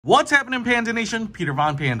What's happening, Panda Nation? Peter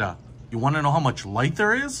Von Panda. You want to know how much light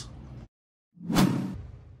there is?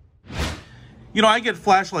 You know, I get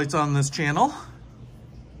flashlights on this channel,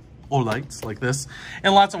 or lights like this,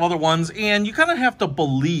 and lots of other ones, and you kind of have to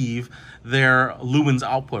believe their lumens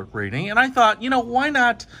output rating. And I thought, you know, why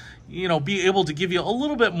not, be able to give you a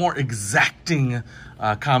little bit more exacting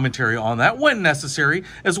commentary on that when necessary,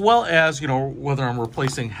 as well as, whether I'm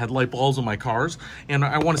replacing headlight bulbs in my cars, and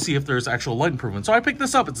I want to see if there's actual light improvement. So I picked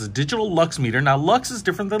this up. It's a digital Luxmeter. Now, Lux is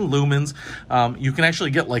different than lumens. You can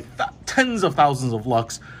actually get like tens of thousands of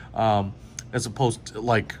Lux, as opposed to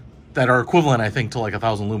like that are equivalent, I think, to like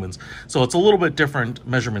 1,000 lumens. So it's a little bit different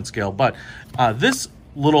measurement scale, but this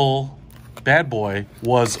little bad boy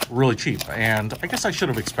was really cheap, and I guess I should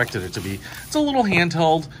have expected it to be. It's a little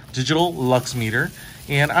handheld digital Luxmeter,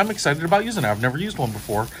 and I'm excited about using it. I've never used one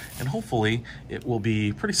before, and hopefully it will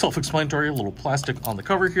be pretty self-explanatory. A little plastic on the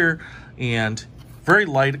cover here, and very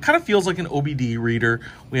light. It kind of feels like an OBD reader.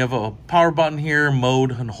 We have a power button here, mode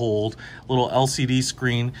and hold, little LCD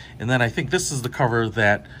screen, and then I think this is the cover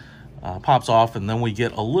that pops off, and then we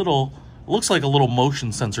get a little, looks like a little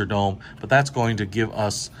motion sensor dome, but that's going to give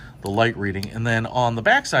us the light reading. And then on the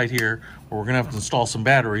back side here, where we're gonna have to install some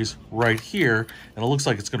batteries right here, and it looks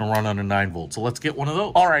like it's gonna run on a 9-volt. So let's get one of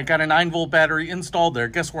those. All right, got a 9-volt battery installed there.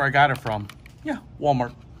 Guess where I got it from? Yeah,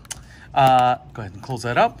 Walmart. Go ahead and close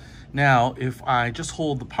that up. Now, if I just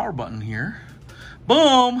hold the power button here,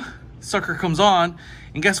 boom, sucker comes on,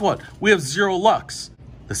 and guess what? We have 0 lux.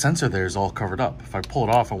 The sensor there is all covered up. If I pull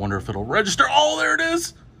it off, I wonder if it'll register. Oh, there it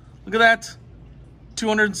is. Look at that.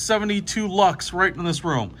 272 lux right in this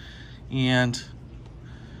room. And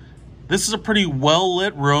this is a pretty well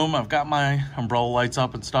lit room. I've got my umbrella lights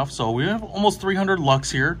up and stuff. So we have almost 300 lux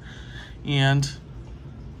here. And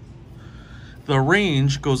the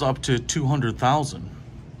range goes up to 200,000.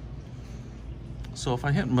 So if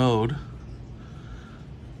I hit mode,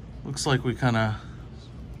 looks like we kind of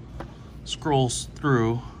scrolls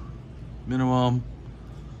through minimum,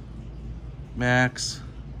 max.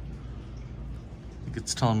 I think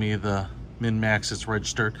it's telling me the min max is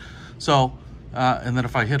registered. So and then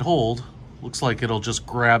if I hit hold, looks like it'll just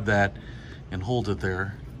grab that and hold it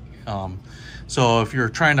there. So if you're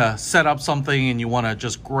trying to set up something and you want to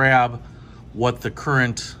just grab what the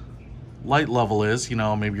current light level is,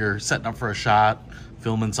 maybe you're setting up for a shot,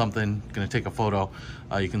 filming something, gonna take a photo,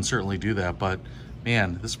 you can certainly do that. But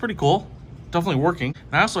man, this is pretty cool. Definitely working.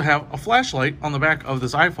 And I also have a flashlight on the back of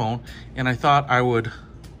this iPhone, and I thought I would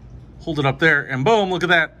hold it up there, and boom, look at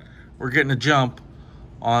that. We're getting a jump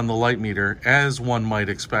on the light meter, as one might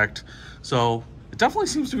expect. So it definitely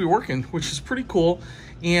seems to be working, which is pretty cool.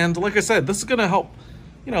 And like I said, this is gonna help,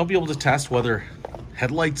 be able to test whether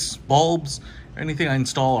headlights, bulbs, or anything I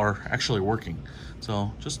install are actually working.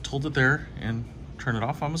 So just hold it there and turn it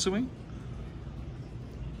off, I'm assuming.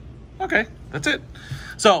 Okay, that's it.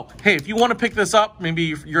 So, hey, if you want to pick this up,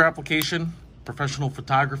 maybe your application, professional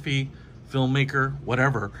photography, filmmaker,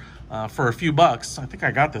 whatever, for a few bucks, I think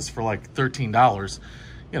I got this for like $13.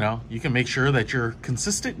 You can make sure that you're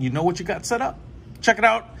consistent, you know what you got set up. Check it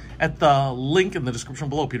out at the link in the description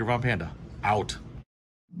below. Peter Von Panda, out.